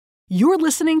You're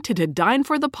listening to Dine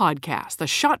for the Podcast, the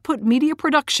Shot Put Media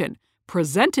production,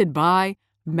 presented by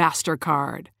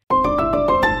MasterCard.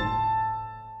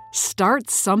 Start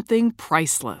something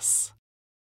priceless.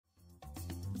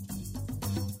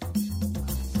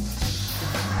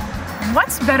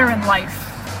 What's better in life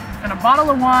than a bottle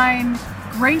of wine,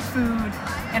 great food,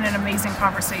 and an amazing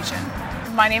conversation?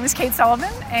 My name is Kate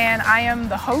Sullivan, and I am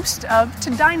the host of To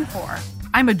Dine For.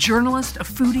 I'm a journalist, a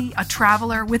foodie, a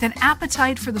traveler with an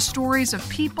appetite for the stories of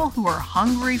people who are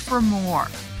hungry for more.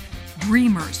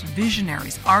 Dreamers,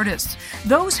 visionaries, artists,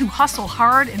 those who hustle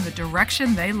hard in the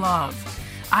direction they love.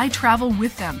 I travel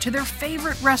with them to their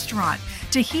favorite restaurant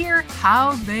to hear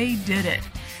how they did it.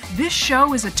 This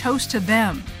show is a toast to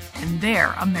them and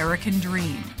their American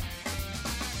dream.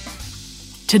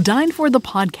 To Dine For the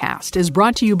Podcast is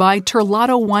brought to you by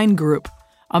Terlato Wine Group,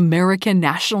 American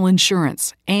National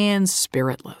Insurance, and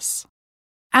Spiritless.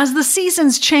 As the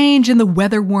seasons change and the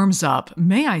weather warms up,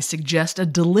 may I suggest a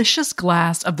delicious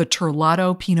glass of the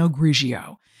Terlato Pinot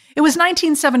Grigio. It was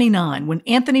 1979 when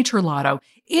Anthony Terlato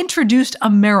introduced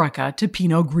America to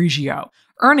Pinot Grigio,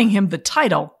 earning him the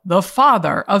title, the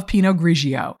father of Pinot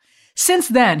Grigio. Since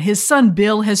then, his son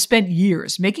Bill has spent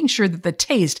years making sure that the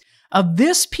taste of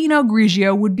this Pinot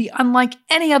Grigio would be unlike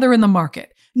any other in the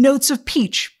market. Notes of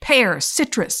peach, pear,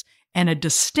 citrus, and a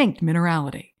distinct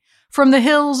minerality. From the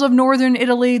hills of northern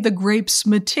Italy, the grapes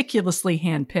meticulously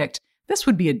handpicked. This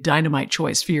would be a dynamite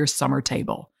choice for your summer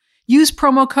table. Use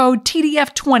promo code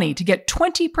TDF20 to get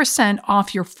 20%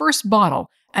 off your first bottle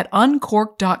at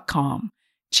uncorked.com.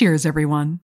 Cheers,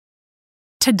 everyone.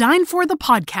 To Dine For the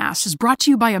Podcast is brought to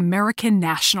you by American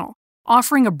National,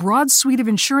 offering a broad suite of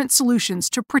insurance solutions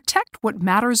to protect what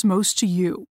matters most to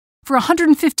you. For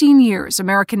 115 years,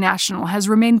 American National has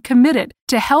remained committed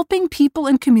to helping people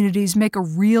and communities make a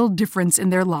real difference in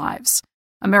their lives.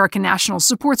 American National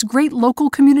supports great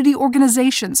local community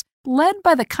organizations led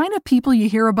by the kind of people you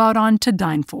hear about on To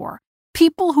Dine For.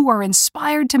 People who are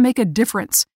inspired to make a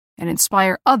difference and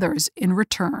inspire others in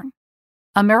return.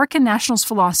 American National's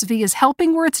philosophy is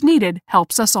helping where it's needed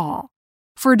helps us all.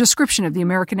 For a description of the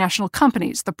American National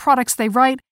companies, the products they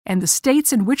write, and the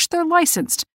states in which they're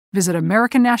licensed, visit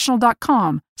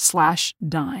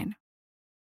americannational.com/dine.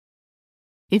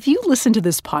 If you listen to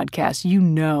this podcast, you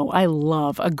know I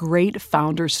love a great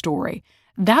founder story.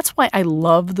 That's why I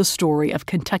love the story of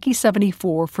Kentucky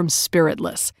 74 from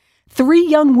Spiritless. 3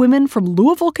 young women from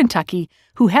Louisville, Kentucky,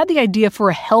 who had the idea for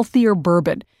a healthier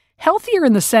bourbon. Healthier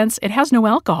in the sense it has no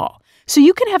alcohol. So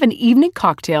you can have an evening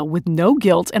cocktail with no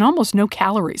guilt and almost no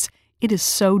calories. It is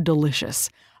so delicious.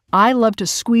 I love to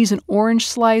squeeze an orange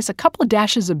slice, a couple of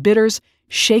dashes of bitters,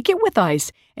 shake it with ice,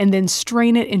 and then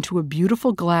strain it into a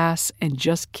beautiful glass and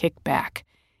just kick back.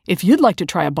 If you'd like to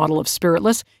try a bottle of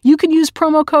Spiritless, you can use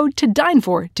promo code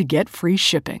TODINEFOR to get free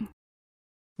shipping.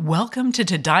 Welcome to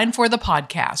Dine For the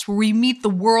Podcast, where we meet the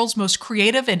world's most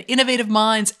creative and innovative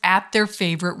minds at their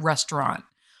favorite restaurant.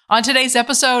 On today's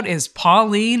episode is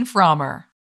Pauline Frommer.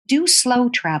 Do slow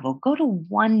travel. Go to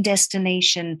one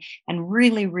destination and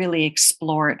really, really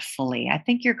explore it fully. I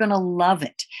think you're going to love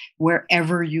it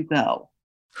wherever you go.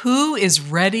 Who is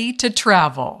ready to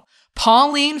travel?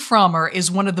 Pauline Frommer is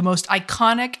one of the most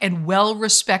iconic and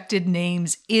well-respected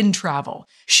names in travel.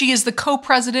 She is the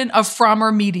co-president of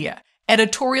Frommer Media,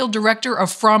 editorial director of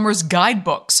Frommer's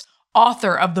Guidebooks,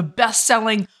 author of the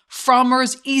best-selling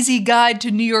Frommer's Easy Guide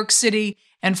to New York City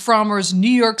and Frommer's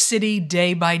New York City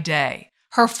Day by Day.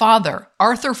 Her father,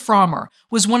 Arthur Frommer,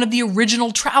 was one of the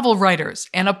original travel writers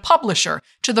and a publisher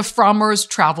to the Frommer's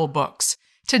travel books.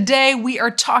 Today, we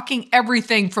are talking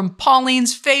everything from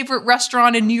Pauline's favorite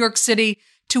restaurant in New York City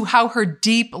to how her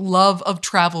deep love of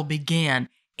travel began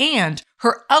and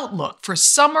her outlook for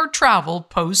summer travel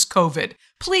post-COVID.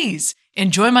 Please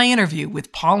enjoy my interview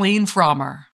with Pauline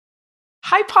Frommer.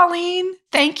 Hi, Pauline.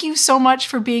 Thank you so much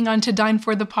for being on To Dine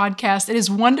For the Podcast. It is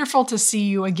wonderful to see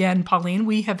you again, Pauline.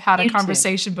 We have had a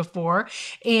conversation before,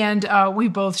 and we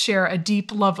both share a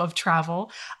deep love of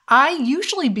travel. I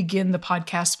usually begin the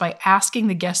podcast by asking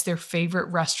the guests their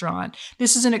favorite restaurant.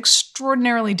 This is an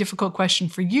extraordinarily difficult question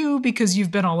for you because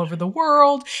you've been all over the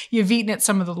world. You've eaten at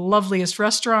some of the loveliest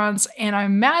restaurants, and I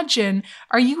imagine,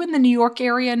 are you in the New York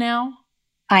area now?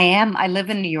 I am. I live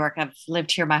in New York. I've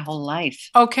lived here my whole life.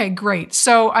 Okay, great.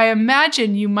 So I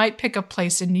imagine you might pick a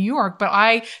place in New York, but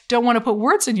I don't want to put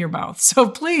words in your mouth. So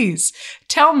please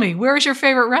tell me, where is your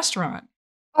favorite restaurant?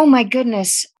 Oh my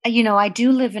goodness. I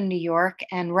do live in New York,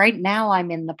 and right now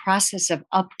I'm in the process of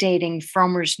updating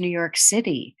Frommer's New York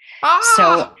City. So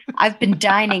Ah, I've been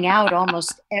dining out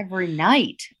almost every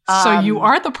night. so you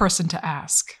are the person to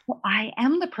ask. Well, I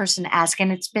am the person to ask,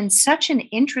 and it's been such an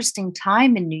interesting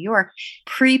time in New York.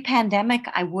 Pre-pandemic,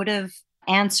 I would have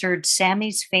answered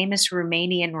Sammy's famous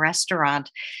Romanian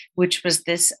restaurant, which was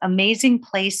this amazing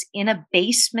place in a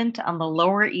basement on the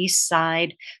Lower East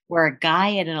Side where a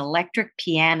guy at an electric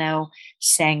piano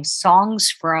sang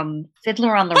songs from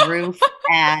Fiddler on the Roof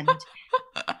and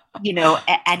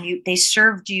they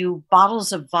served you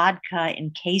bottles of vodka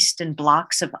encased in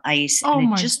blocks of ice, Oh and it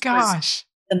my just was gosh.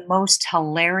 the most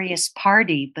hilarious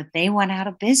party, but they went out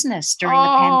of business during the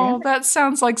Oh, pandemic. that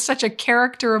sounds like such a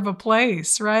character of a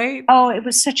place, right? Oh, it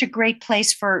was such a great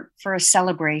place for a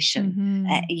celebration.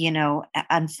 Hmm.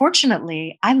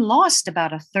 Unfortunately, I lost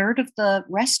about a third of the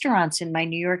restaurants in my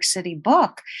New York City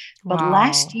book, but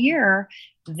last Wow. year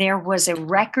there was a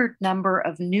record number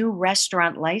of new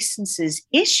restaurant licenses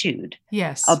issued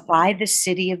Yes. by the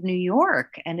city of New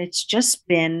York. And it's just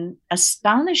been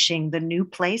astonishing the new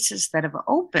places that have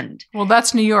opened. Well,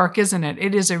 that's New York, isn't it?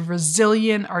 It is a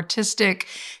resilient, artistic,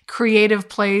 creative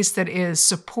place that is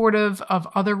supportive of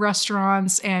other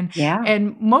restaurants Yeah,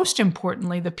 and most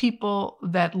importantly, the people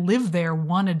that live there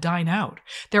want to dine out.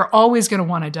 They're always going to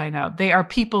want to dine out. They are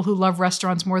people who love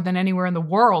restaurants more than anywhere in the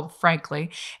world, frankly.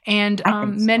 And I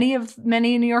think so.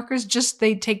 many New Yorkers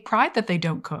they take pride that they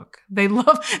don't cook.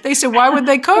 They say, why would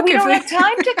they cook We if don't they have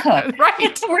time to cook.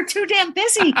 right? We're too damn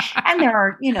busy. And there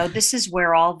are, this is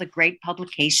where all the great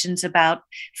publications about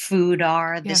food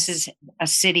are. This Yes. is a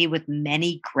city with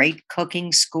many great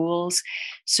cooking schools.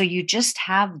 So you just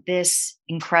have this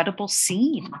incredible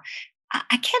scene.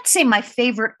 I can't say my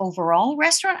favorite overall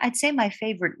restaurant. I'd say my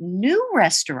favorite new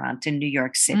restaurant in New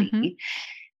York Hmm. City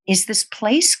is this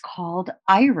place called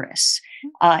Iris.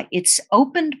 It's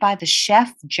opened by the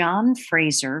chef John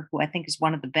Fraser, who I think is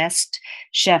one of the best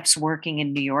chefs working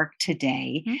in New York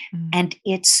today. Mm-hmm. And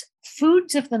it's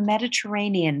foods of the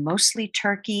Mediterranean, mostly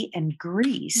Turkey and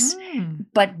Greece, Mm.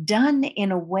 but done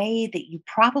in a way that you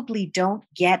probably don't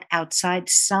get outside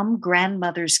some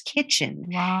grandmother's kitchen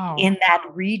Wow. in that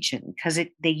region because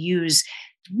they use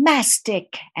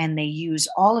mastic and they use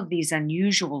all of these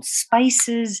unusual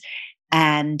spices,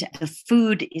 and the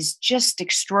food is just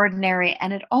extraordinary.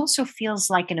 And it also feels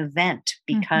like an event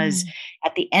because Hmm.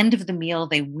 at the end of the meal,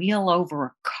 they wheel over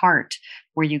a cart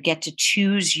where you get to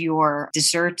choose your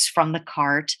desserts from the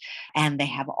cart. And they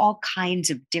have all kinds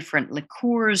of different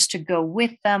liqueurs to go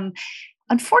with them.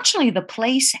 Unfortunately, the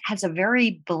place has a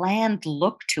very bland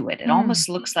look to it. It Mm. almost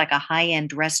looks like a high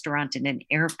end restaurant in an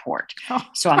airport. Oh.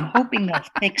 So I'm hoping they'll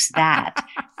fix that.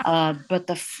 But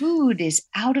the food is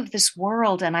out of this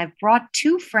world. And I've brought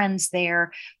two friends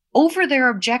there over their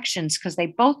objections because they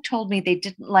both told me they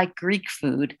didn't like Greek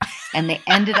food and they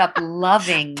ended up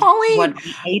loving Pauline, what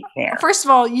we ate there. first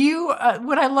of all,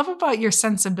 what I love about your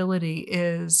sensibility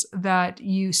is that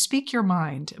you speak your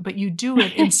mind, but you do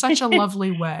it in such a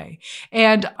lovely way.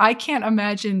 And I can't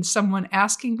imagine someone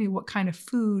asking me what kind of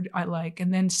food I like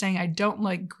and then saying I don't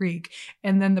like Greek,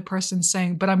 and then the person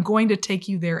saying, but I'm going to take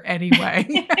you there anyway.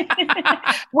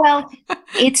 Well,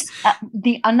 it's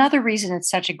the another reason it's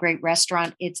such a great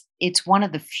restaurant. It's one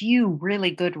of the few really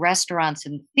good restaurants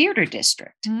in the theater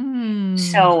district. Mm.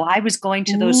 So I was going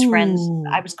to those friends.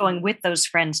 I Ooh. was going with those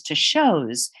friends to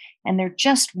shows, and there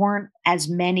just weren't as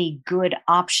many good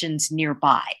options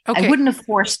nearby. I Okay. wouldn't have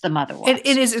forced them otherwise.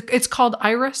 It's called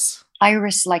Iris.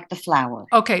 Iris like the flower.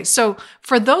 Okay, so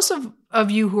for those of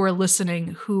you who are listening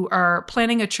who are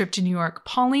planning a trip to New York,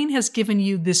 Pauline has given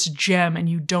you this gem and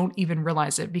you don't even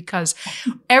realize it because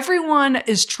everyone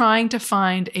is trying to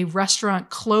find a restaurant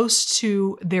close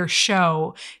to their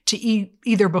show to eat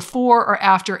either before or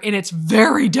after, and it's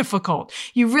very difficult.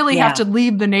 You really have Yeah. to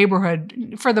leave the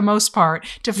neighborhood for the most part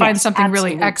to find Yes, something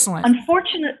really absolutely. excellent.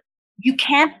 Unfortunately, you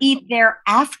can't eat there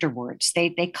afterwards.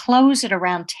 They close at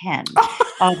around 10.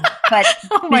 But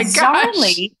Oh my gosh.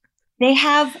 bizarrely, they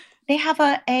have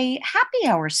a happy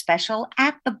hour special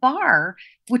at the bar,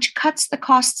 which cuts the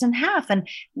costs in half. And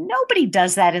nobody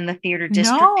does that in the theater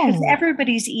district because No.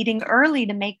 everybody's eating early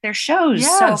to make their shows.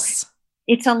 So Yes.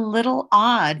 it's a little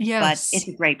odd, but Yes. it's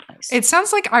a great place. It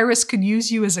sounds like Iris could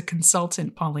use you as a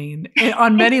consultant, Pauline,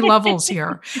 on many levels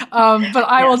here. But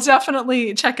I will Yes.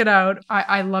 definitely check it out.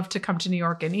 I love to come to New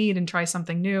York and eat and try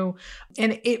something new.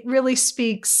 And it really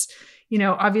speaks,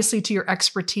 obviously to your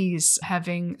expertise,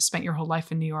 having spent your whole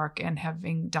life in New York and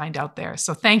having dined out there.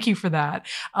 So thank you for that.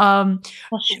 Well,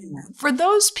 sure. For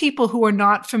those people who are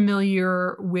not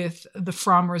familiar with the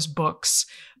Frommer's books,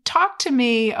 Talk to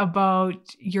me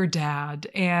about your dad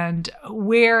and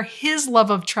where his love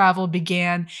of travel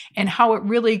began and how it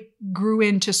really grew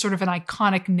into sort of an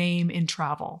iconic name in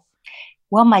travel.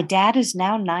 Well, my dad is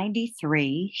now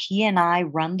 93. He and I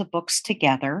run the books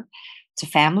together. It's a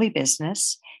family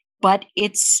business, but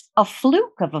it's a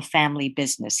fluke of a family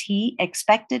business. He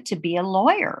expected to be a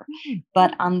lawyer,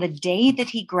 but on the day that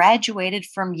he graduated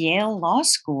from Yale Law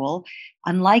School,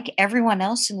 unlike everyone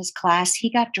else in his class,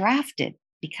 he got drafted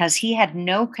because he had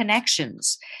no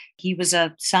connections. He was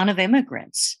a son of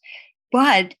immigrants,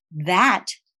 but that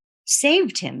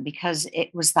saved him because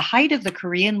it was the height of the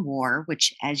Korean War,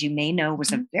 which, as you may know,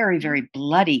 was a very, very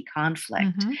bloody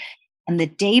conflict. Mm-hmm. And the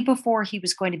day before he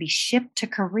was going to be shipped to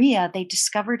Korea, they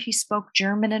discovered he spoke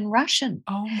German and Russian.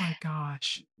 Oh my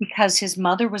gosh. Because his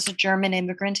mother was a German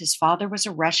immigrant, his father was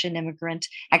a Russian immigrant,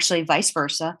 actually vice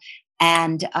versa.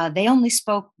 And they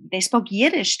spoke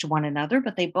Yiddish to one another,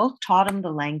 but they both taught him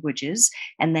the languages,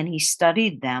 and then he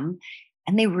studied them.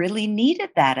 And they really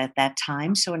needed that at that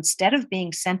time. So instead of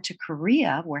being sent to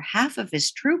Korea, where half of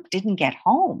his troop didn't get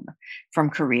home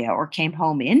from Korea or came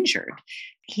home injured,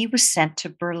 he was sent to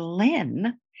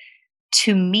Berlin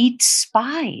to meet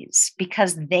spies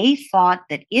because they thought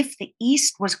that if the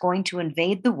East was going to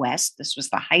invade the West, this was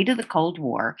the height of the Cold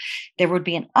War, there would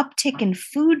be an uptick in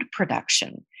food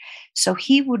production. So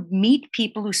he would meet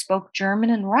people who spoke German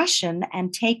and Russian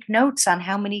and take notes on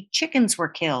how many chickens were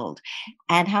killed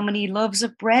and how many loaves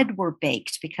of bread were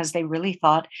baked, because they really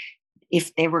thought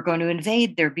if they were going to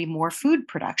invade, there'd be more food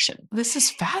production. This is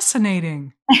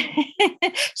fascinating.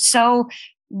 So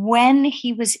when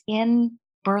he was in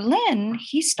Berlin,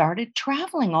 he started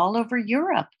traveling all over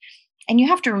Europe. And you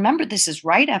have to remember, this is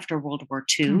right after World War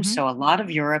II. Mm-hmm. So a lot of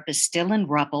Europe is still in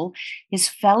rubble. His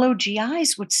fellow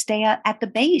GIs would stay at the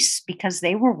base because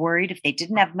they were worried if they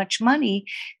didn't have much money,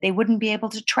 they wouldn't be able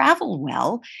to travel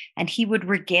well. And he would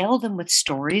regale them with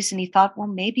stories. And he thought, well,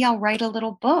 maybe I'll write a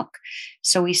little book.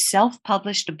 So he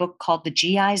self-published a book called The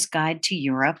GI's Guide to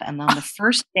Europe. And on the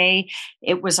first day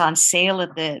it was on sale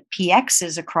at the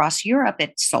PXs across Europe,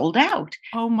 it sold out.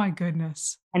 Oh, my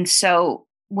goodness. And so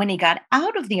when he got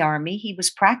out of the army, he was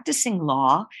practicing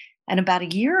law. And about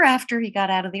a year after he got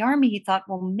out of the army, he thought,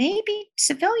 well, maybe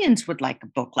civilians would like a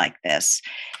book like this.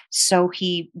 So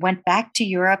he went back to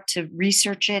Europe to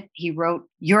research it. He wrote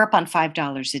Europe on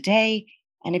 $5 a Day,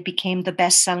 and it became the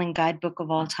best-selling guidebook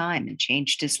of all time and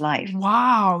changed his life.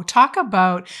 Wow. Talk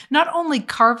about not only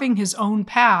carving his own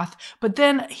path, but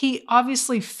then he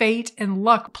obviously, fate and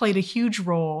luck played a huge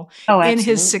role in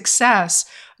his success.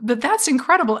 But that's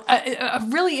incredible. A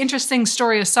really interesting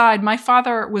story aside, my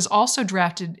father was also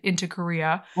drafted into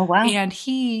Korea. Oh, wow. And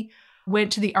he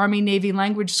went to the Army Navy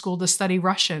language school to study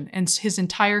Russian. And his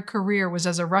entire career was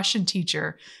as a Russian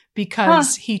teacher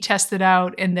because he tested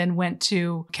out and then went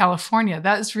to California.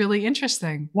 That is really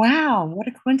interesting. Wow, what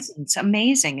a coincidence.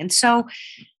 Amazing. And so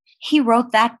he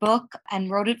wrote that book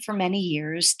and wrote it for many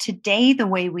years. Today, the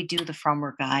way we do the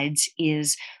Frommer Guides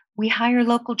is we hire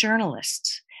local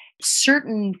journalists.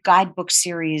 Certain guidebook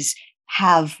series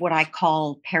have what I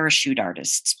call parachute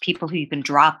artists, people who you can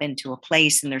drop into a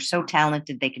place and they're so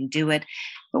talented they can do it.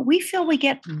 But we feel we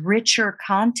get richer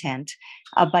content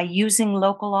by using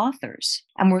local authors.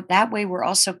 And that way we're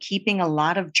also keeping a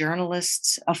lot of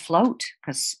journalists afloat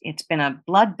because it's been a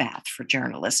bloodbath for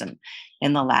journalism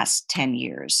in the last 10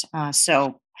 years.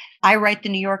 So I write the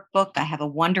New York book. I have a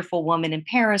wonderful woman in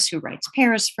Paris who writes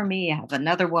Paris for me. I have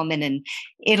another woman in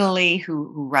Italy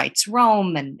who writes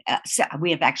Rome. And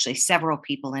we have actually several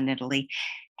people in Italy.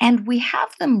 And we have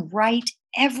them write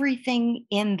everything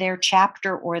in their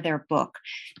chapter or their book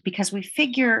because we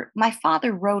figure my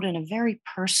father wrote in a very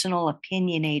personal,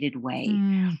 opinionated way.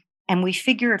 And we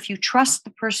figure if you trust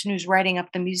the person who's writing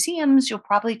up the museums, you'll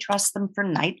probably trust them for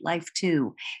nightlife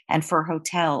too, and for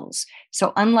hotels.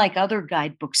 So unlike other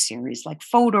guidebook series, like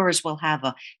Fodor's will have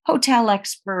a hotel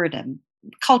expert, a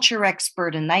culture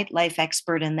expert, a nightlife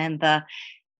expert, and then the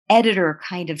editor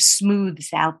kind of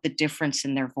smooths out the difference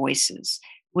in their voices.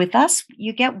 With us,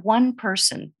 you get one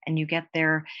person and you get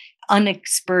their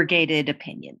unexpurgated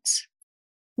opinions.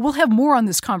 We'll have more on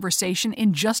this conversation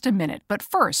in just a minute, but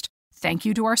first, thank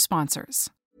you to our sponsors.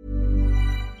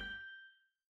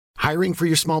 Hiring for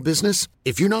your small business?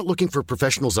 If you're not looking for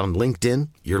professionals on LinkedIn,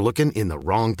 you're looking in the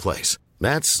wrong place.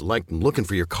 That's like looking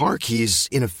for your car keys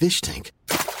in a fish tank.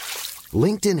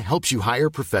 LinkedIn helps you hire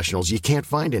professionals you can't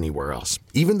find anywhere else,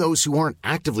 even those who aren't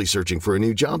actively searching for a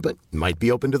new job but might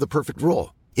be open to the perfect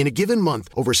role. In a given month,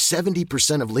 over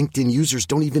 70% of LinkedIn users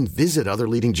don't even visit other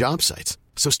leading job sites.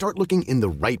 So start looking in the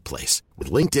right place.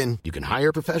 With LinkedIn, you can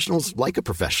hire professionals like a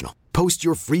professional. Post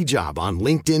your free job on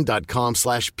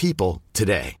linkedin.com/people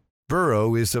today.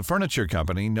 Burrow is a furniture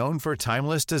company known for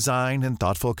timeless design and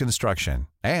thoughtful construction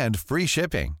and free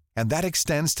shipping, and that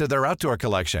extends to their outdoor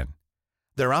collection.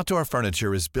 Their outdoor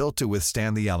furniture is built to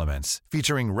withstand the elements,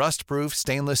 featuring rust-proof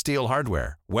stainless steel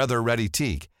hardware, weather-ready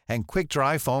teak, and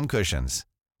quick-dry foam cushions.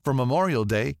 For Memorial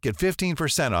Day, get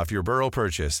 15% off your Burrow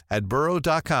purchase at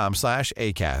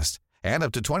burrow.com/ACAST and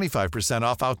up to 25%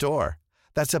 off outdoor.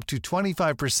 That's up to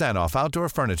 25% off outdoor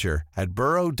furniture at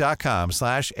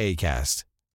burrow.com/ACAST.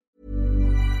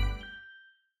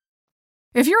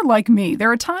 If you're like me,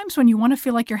 there are times when you want to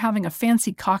feel like you're having a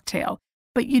fancy cocktail,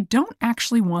 but you don't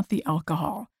actually want the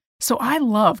alcohol. So I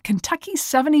love Kentucky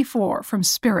 74 from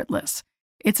Spiritless.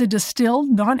 It's a distilled,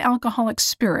 non-alcoholic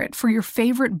spirit for your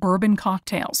favorite bourbon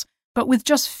cocktails, but with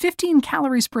just 15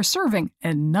 calories per serving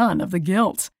and none of the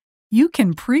guilt. You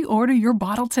can pre-order your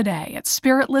bottle today at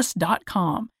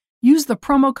spiritless.com. Use the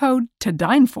promo code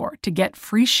TODINEFOR to get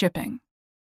free shipping.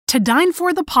 To Dine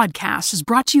For the podcast is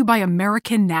brought to you by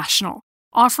American National,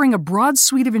 offering a broad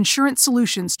suite of insurance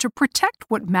solutions to protect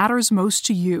what matters most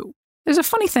to you. There's a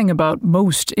funny thing about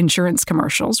most insurance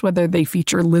commercials, whether they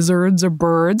feature lizards or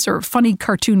birds or funny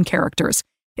cartoon characters.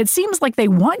 It seems like they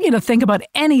want you to think about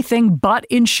anything but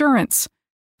insurance.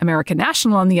 American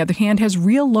National, on the other hand, has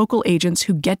real local agents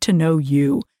who get to know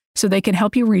you, so they can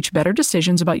help you reach better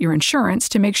decisions about your insurance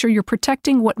to make sure you're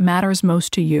protecting what matters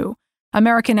most to you.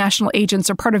 American National agents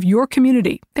are part of your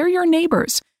community. They're your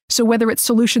neighbors. So whether it's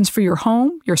solutions for your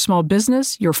home, your small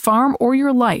business, your farm, or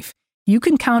your life, you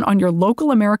can count on your local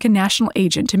American National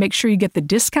agent to make sure you get the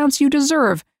discounts you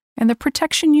deserve and the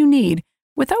protection you need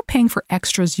without paying for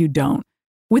extras you don't.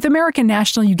 With American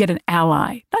National, you get an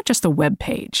ally, not just a web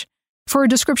page. For a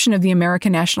description of the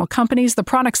American National companies, the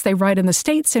products they write, in the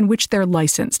states in which they're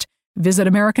licensed, visit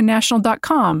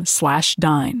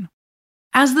americannational.com/dine.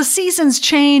 As the seasons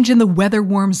change and the weather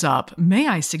warms up, may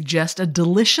I suggest a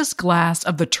delicious glass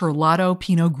of the Terlato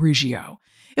Pinot Grigio.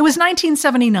 It was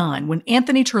 1979 when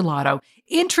Anthony Terlato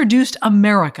introduced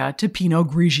America to Pinot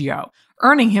Grigio,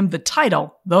 earning him the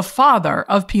title, the father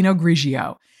of Pinot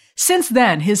Grigio. Since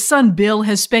then, his son Bill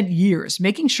has spent years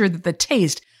making sure that the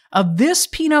taste of this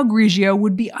Pinot Grigio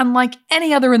would be unlike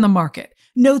any other in the market.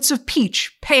 Notes of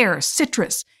peach, pear,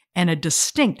 citrus, and a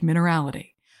distinct minerality.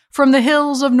 From the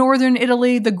hills of northern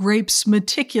Italy, the grapes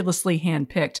meticulously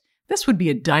handpicked, this would be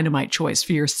a dynamite choice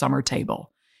for your summer table.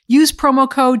 Use promo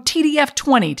code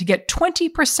TDF20 to get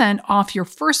 20% off your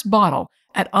first bottle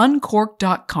at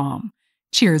uncorked.com.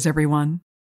 Cheers, everyone.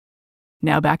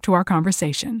 Now back to our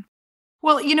conversation.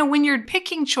 Well, when you're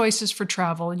picking choices for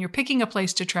travel and you're picking a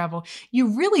place to travel, you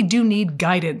really do need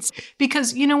guidance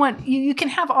because you know what? You can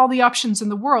have all the options in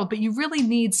the world, but you really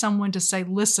need someone to say,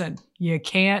 listen, you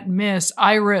can't miss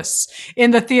Iris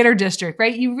in the theater district,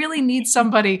 right? You really need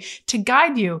somebody to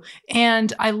guide you.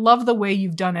 And I love the way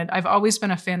you've done it. I've always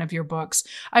been a fan of your books.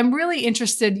 I'm really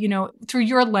interested, through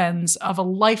your lens of a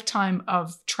lifetime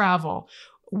of travel,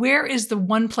 where is the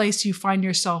one place you find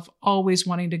yourself always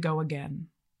wanting to go again?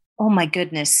 Oh my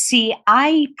goodness. See,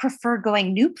 I prefer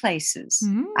going new places.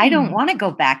 I don't want to go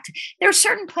back to, there are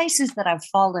certain places that I've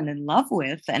fallen in love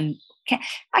with, and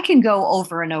I can go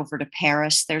over and over to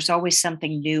Paris. There's always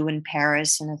something new in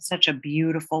Paris, and it's such a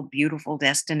beautiful, beautiful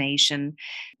destination.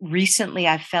 Recently,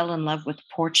 I fell in love with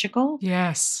Portugal.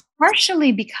 Yes.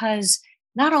 Partially because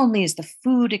not only is the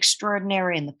food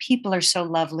extraordinary and the people are so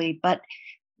lovely, but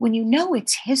when you know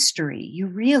its history, you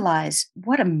realize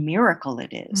what a miracle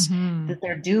it is that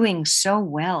they're doing so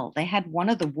well. They had one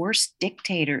of the worst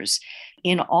dictators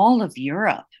in all of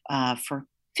Europe for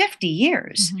 50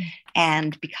 years.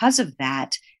 And because of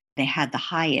that, they had the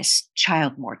highest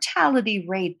child mortality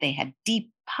rate. They had deep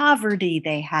poverty.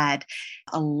 They had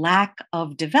a lack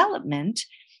of development.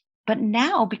 But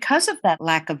now, because of that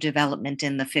lack of development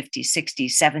in the 50s,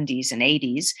 60s, 70s, and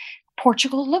 80s,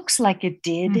 Portugal looks like it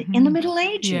did in the Middle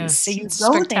Ages. Yes, so you it's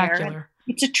go spectacular. there,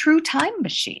 it's a true time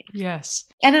machine. Yes.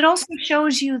 And it also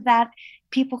shows you that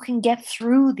people can get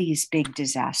through these big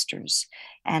disasters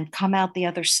and come out the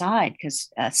other side. Because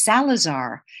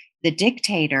Salazar, the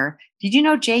dictator, did you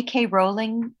know J.K.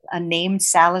 Rowling named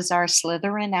Salazar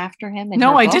Slytherin after him?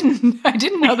 No, I didn't. I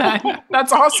didn't know that.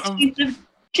 That's awesome.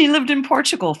 She lived in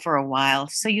Portugal for a while.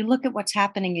 So you look at what's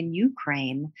happening in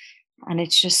Ukraine, and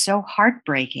it's just so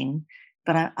heartbreaking,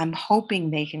 but I'm hoping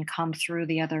they can come through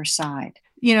the other side.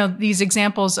 These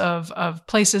examples of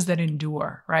places that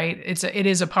endure, right? It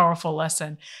is a powerful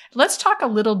lesson. Let's talk a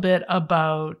little bit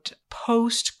about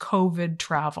post-COVID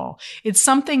travel. It's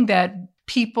something that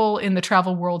people in the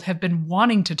travel world have been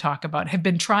wanting to talk about, have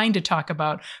been trying to talk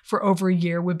about for over a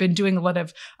year. We've been doing a lot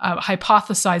of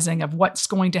hypothesizing of what's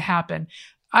going to happen.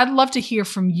 I'd love to hear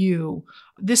from you.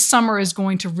 This summer is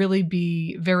going to really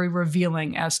be very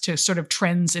revealing as to sort of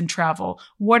trends in travel.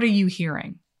 What are you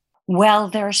hearing? Well,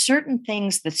 there are certain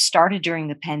things that started during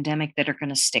the pandemic that are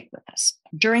going to stick with us.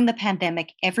 During the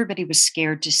pandemic, everybody was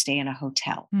scared to stay in a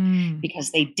hotel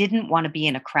because they didn't want to be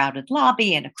in a crowded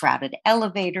lobby, in a crowded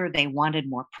elevator. They wanted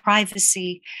more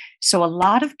privacy. So a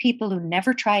lot of people who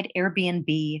never tried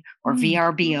Airbnb or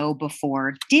VRBO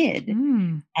before did.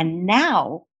 And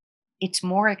now it's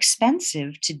more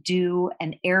expensive to do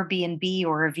an Airbnb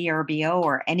or a VRBO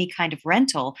or any kind of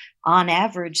rental on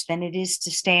average than it is to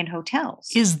stay in hotels.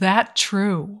 Is that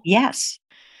true? Yes.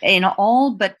 In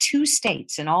all but 2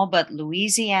 states, in all but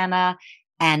Louisiana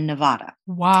and Nevada.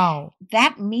 Wow.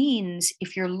 That means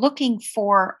if you're looking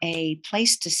for a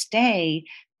place to stay,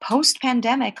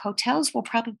 post-pandemic, hotels will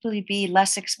probably be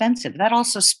less expensive. That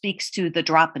also speaks to the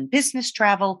drop in business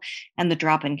travel and the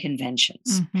drop in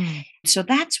conventions. So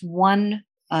that's one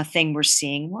thing we're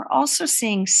seeing. We're also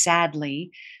seeing,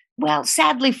 sadly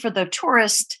for the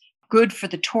tourist, good for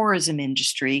the tourism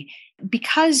industry,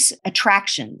 because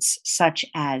attractions such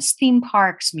as theme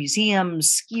parks,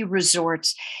 museums, ski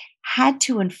resorts had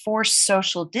to enforce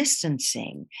social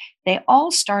distancing, they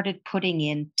all started putting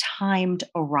in timed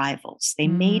arrivals. They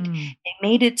made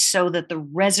it so that the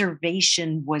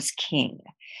reservation was king.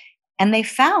 And they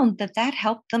found that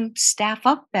helped them staff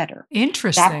up better.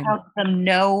 Interesting. That helped them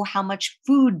know how much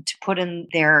food to put in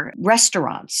their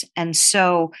restaurants. And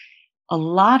so a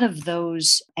lot of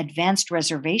those advanced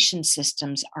reservation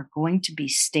systems are going to be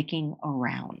sticking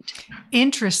around.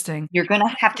 Interesting. You're going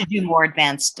to have to do more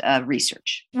advanced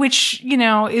research. Which,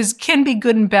 can be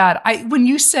good and bad. When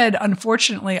you said,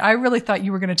 unfortunately, I really thought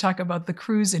you were going to talk about the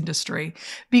cruise industry,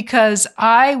 because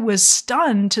I was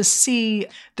stunned to see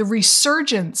the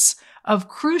resurgence of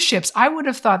cruise ships. I would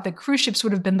have thought that cruise ships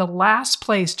would have been the last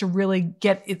place to really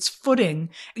get its footing,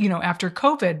 after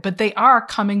COVID, but they are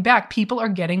coming back. People are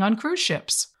getting on cruise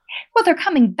ships. Well, they're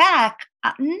coming back,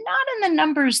 not in the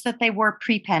numbers that they were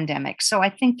pre-pandemic. So I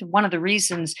think one of the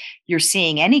reasons you're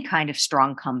seeing any kind of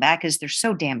strong comeback is they're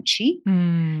so damn cheap.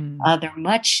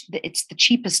 It's the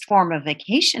cheapest form of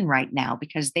vacation right now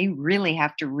because they really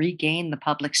have to regain the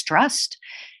public's trust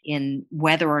in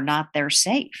whether or not they're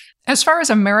safe. As far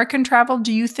as American travel,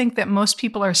 do you think that most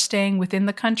people are staying within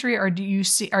the country, or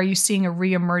are you seeing a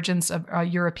reemergence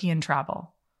of European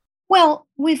travel? Well,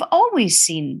 we've always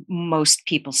seen most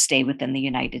people stay within the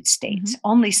United States.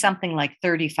 Only something like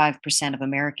 35% of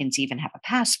Americans even have a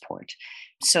passport.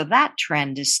 So that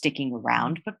trend is sticking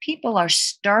around, but people are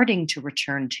starting to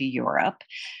return to Europe.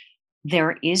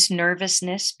 There is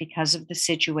nervousness because of the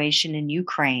situation in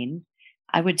Ukraine.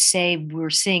 I would say we're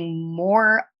seeing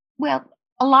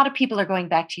a lot of people are going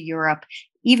back to Europe.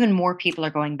 Even more people are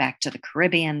going back to the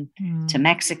Caribbean, to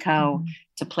Mexico,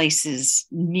 to places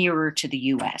nearer to the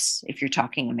U.S., if you're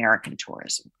talking American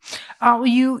tourism.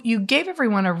 You gave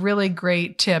everyone a really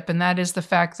great tip, and that is the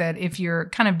fact that if you're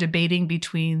kind of debating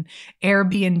between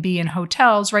Airbnb and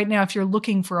hotels, right now, if you're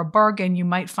looking for a bargain, you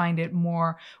might find it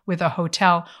more with a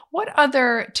hotel. What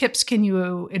other tips can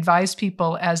you advise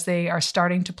people as they are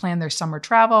starting to plan their summer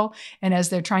travel and as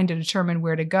they're trying to determine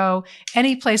where to go?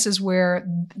 Any places where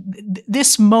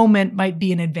this moment might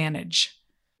be an advantage?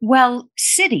 Well,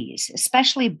 cities,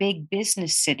 especially big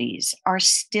business cities, are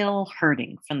still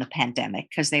hurting from the pandemic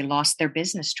because they lost their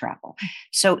business travel.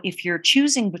 So if you're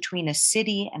choosing between a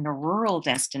city and a rural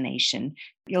destination,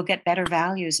 you'll get better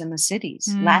values in the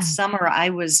cities. Last summer,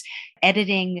 I was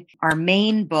editing our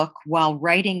Maine book while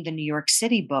writing the New York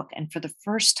City book. And for the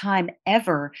first time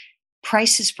ever,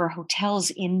 prices for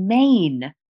hotels in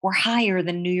Maine were higher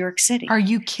than New York City. Are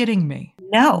you kidding me?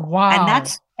 No. Wow. And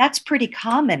that's pretty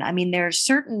common. I mean, there are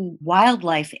certain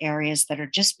wildlife areas that are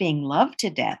just being loved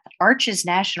to death. Arches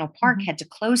National Park had to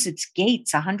close its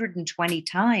gates 120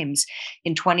 times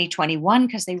in 2021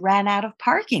 because they ran out of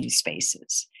parking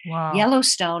spaces. Wow.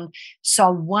 Yellowstone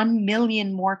saw 1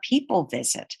 million more people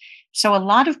visit. So a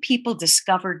lot of people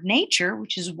discovered nature,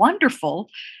 which is wonderful,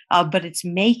 but it's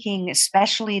making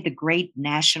especially the great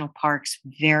national parks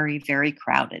very, very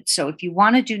crowded. So if you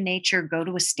want to do nature, go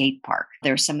to a state park.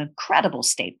 There are some incredible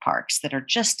state parks that are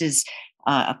just as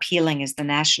appealing as the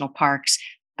national parks,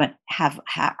 but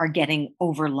are getting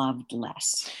overloved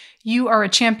less. You are a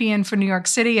champion for New York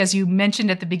City. As you mentioned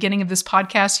at the beginning of this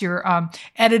podcast, you're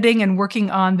editing and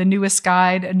working on the newest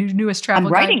guide, newest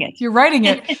travel guide. I'm writing it. You're writing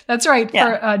it. That's right,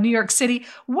 Yeah. for New York City.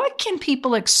 What can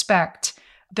people expect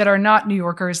that are not New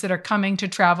Yorkers that are coming to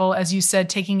travel, as you said,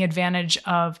 taking advantage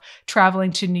of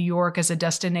traveling to New York as a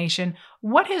destination.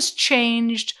 What has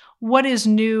changed? What is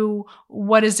new?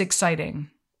 What is exciting?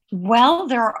 Well,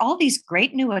 there are all these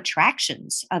great new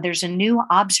attractions. There's a new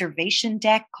observation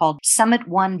deck called Summit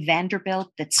One Vanderbilt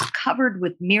that's covered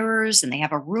with mirrors, and they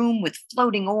have a room with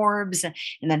floating orbs,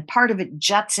 and then part of it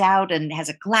juts out and has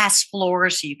a glass floor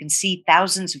so you can see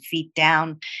thousands of feet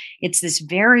down. It's this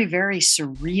very, very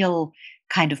surreal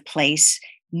kind of place.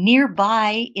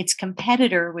 Nearby, its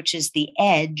competitor, which is the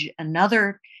Edge,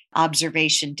 another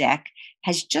observation deck,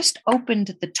 has just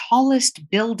opened the tallest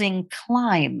building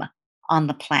climb on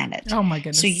the planet. Oh my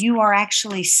goodness. So you are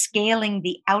actually scaling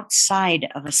the outside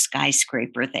of a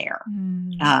skyscraper there,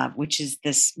 which is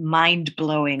this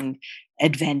mind-blowing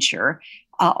adventure.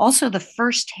 Also, the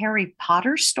first Harry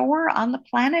Potter store on the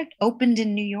planet opened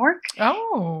in New York.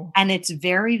 Oh. And it's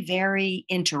very, very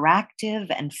interactive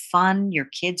and fun. Your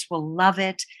kids will love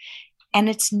it. And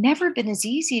it's never been as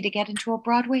easy to get into a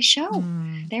Broadway show.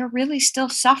 They're really still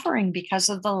suffering because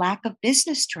of the lack of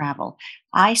business travel.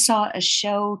 I saw a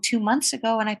show 2 months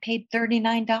ago and I paid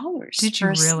 $39. Did you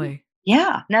really?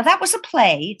 Yeah. Now that was a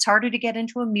play. It's harder to get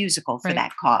into a musical for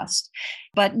that cost.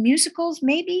 But musicals,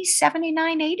 maybe $79,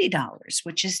 $80,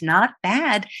 which is not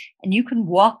bad. And you can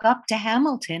walk up to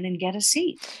Hamilton and get a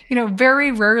seat. You know,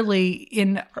 very rarely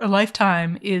in a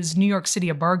lifetime is New York City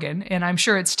a bargain. And I'm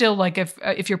sure it's still like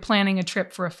if you're planning a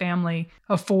trip for a family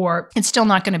of 4, it's still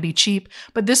not going to be cheap.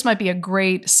 But this might be a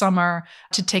great summer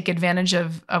to take advantage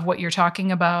of what you're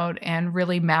talking about and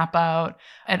really map out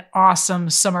an awesome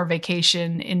summer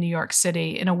vacation in New York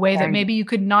City in a way that maybe you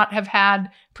could not have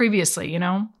had previously, you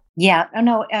know? Yeah,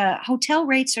 no, hotel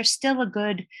rates are still a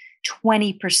good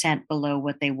 20% below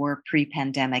what they were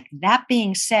pre-pandemic. That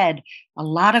being said, a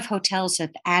lot of hotels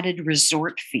have added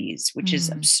resort fees, which is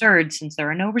absurd since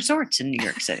there are no resorts in New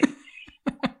York City.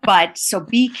 But so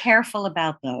be careful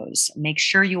about those. Make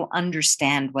sure you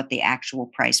understand what the actual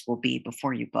price will be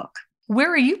before you book.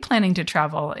 Where are you planning to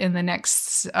travel in the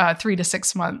next 3 to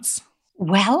 6 months?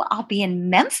 Well, I'll be in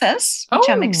Memphis, which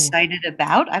I'm excited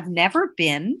about. I've never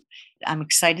been. I'm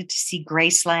excited to see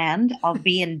Graceland. I'll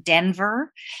be in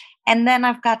Denver. And then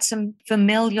I've got some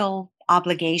familial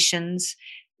obligations.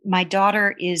 My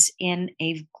daughter is in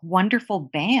a wonderful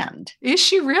band. Is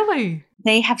she really?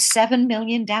 They have 7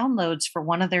 million downloads for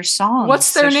one of their songs.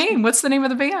 What's their name? What's the name of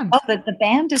the band? Oh, the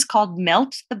band is called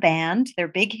Melt the Band. Their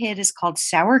big hit is called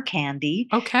Sour Candy.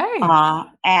 Okay.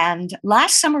 And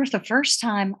last summer, the first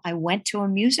time I went to a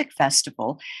music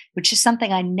festival, which is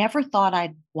something I never thought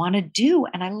I'd want to do.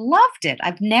 And I loved it.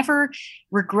 I've never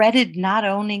regretted not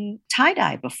owning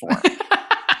tie-dye before.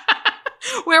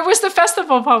 Where was the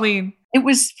festival, Pauline? It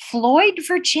was Floyd,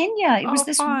 Virginia. It was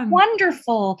this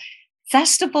wonderful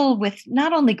festival with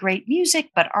not only great music,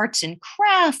 but arts and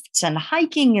crafts and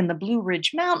hiking in the Blue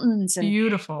Ridge Mountains. And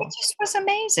beautiful. It just was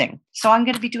amazing. So I'm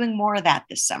going to be doing more of that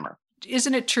this summer.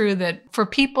 Isn't it true that for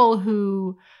people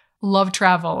who love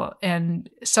travel and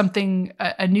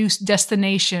a new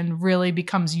destination really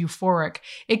becomes euphoric,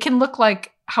 it can look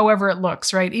like however it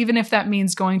looks, right? Even if that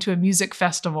means going to a music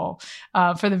festival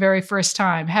for the very first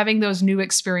time, having those new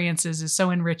experiences is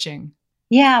so enriching.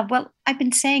 Yeah, well, I've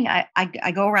been saying,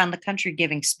 I go around the country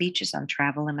giving speeches on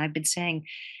travel, and I've been saying,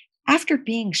 after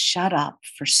being shut up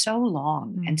for so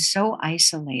long and so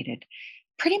isolated,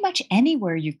 pretty much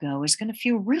anywhere you go is going to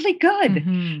feel really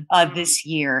good this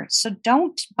year. So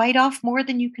don't bite off more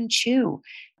than you can chew.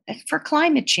 For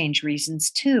climate change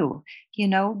reasons too,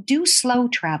 do slow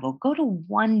travel. Go to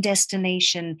one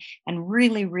destination and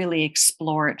really, really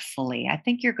explore it fully. I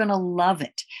think you're going to love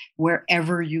it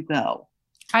wherever you go.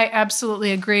 I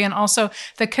absolutely agree. And also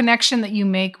the connection that you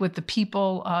make with the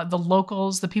people, the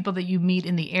locals, the people that you meet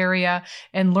in the area,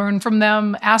 and learn from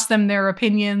them, ask them their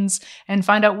opinions, and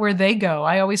find out where they go.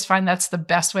 I always find that's the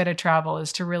best way to travel,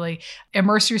 is to really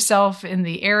immerse yourself in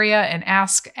the area and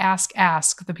ask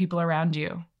the people around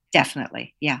you.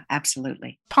 Definitely. Yeah,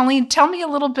 absolutely. Pauline, tell me a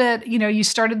little bit, we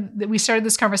started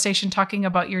this conversation talking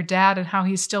about your dad and how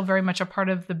he's still very much a part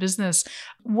of the business.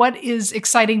 What is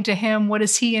exciting to him? What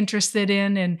is he interested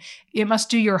in? And it must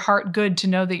do your heart good to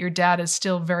know that your dad is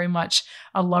still very much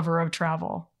a lover of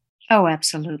travel. Oh,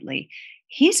 absolutely.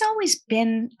 He's always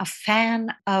been a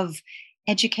fan of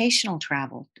educational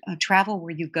travel, travel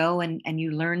where you go and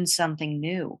you learn something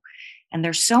new. And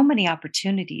there's so many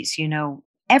opportunities,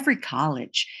 every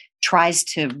college tries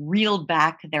to reel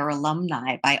back their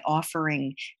alumni by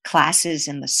offering classes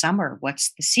in the summer.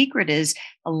 What's the secret is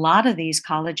a lot of these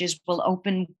colleges will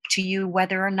open to you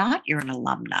whether or not you're an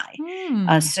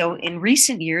alumni. So in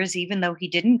recent years, even though he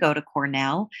didn't go to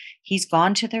Cornell, he's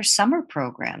gone to their summer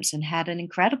programs and had an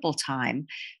incredible time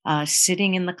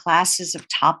sitting in the classes of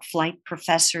top flight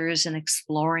professors and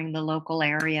exploring the local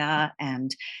area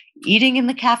and eating in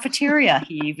the cafeteria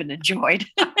he even enjoyed.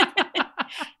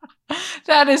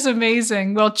 That is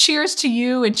amazing. Well, cheers to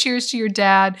you and cheers to your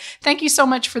dad. Thank you so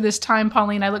much for this time,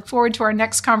 Pauline. I look forward to our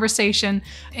next conversation,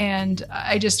 and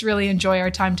I just really enjoy our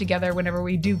time together whenever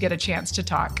we do get a chance to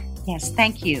talk. Yes,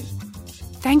 thank you.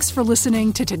 Thanks for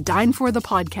listening to Dine For the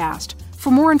podcast.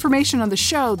 For more information on the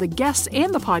show, the guests,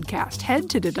 and the podcast, head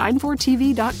to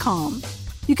todinefortv.com.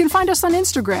 You can find us on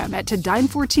Instagram at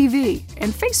ToDineForTV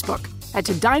and Facebook at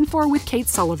To Dine For with Kate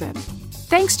Sullivan.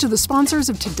 Thanks to the sponsors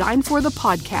of To Dine For the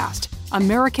podcast,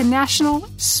 American National,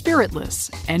 Spiritless,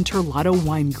 and Terlato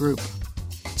Wine Group.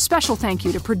 Special thank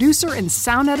you to producer and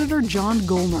sound editor John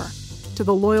Golner. To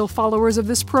the loyal followers of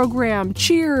this program,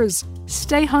 cheers,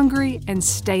 stay hungry, and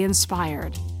stay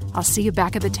inspired. I'll see you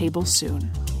back at the table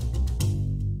soon.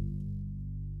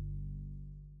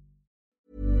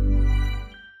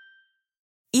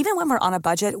 Even when we're on a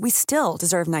budget, we still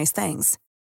deserve nice things.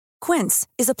 Quince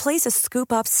is a place to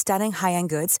scoop up stunning high-end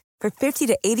goods for 50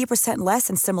 to 80% less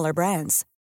than similar brands.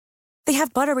 They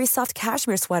have buttery soft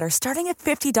cashmere sweaters starting at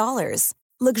 $50,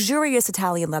 luxurious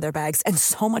Italian leather bags, and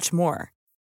so much more.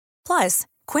 Plus,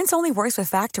 Quince only works with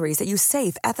factories that use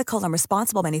safe, ethical, and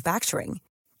responsible manufacturing.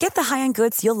 Get the high-end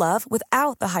goods you'll love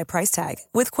without the high price tag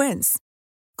with Quince.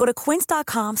 Go to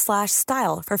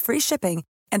quince.com/style for free shipping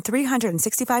and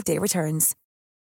 365-day returns.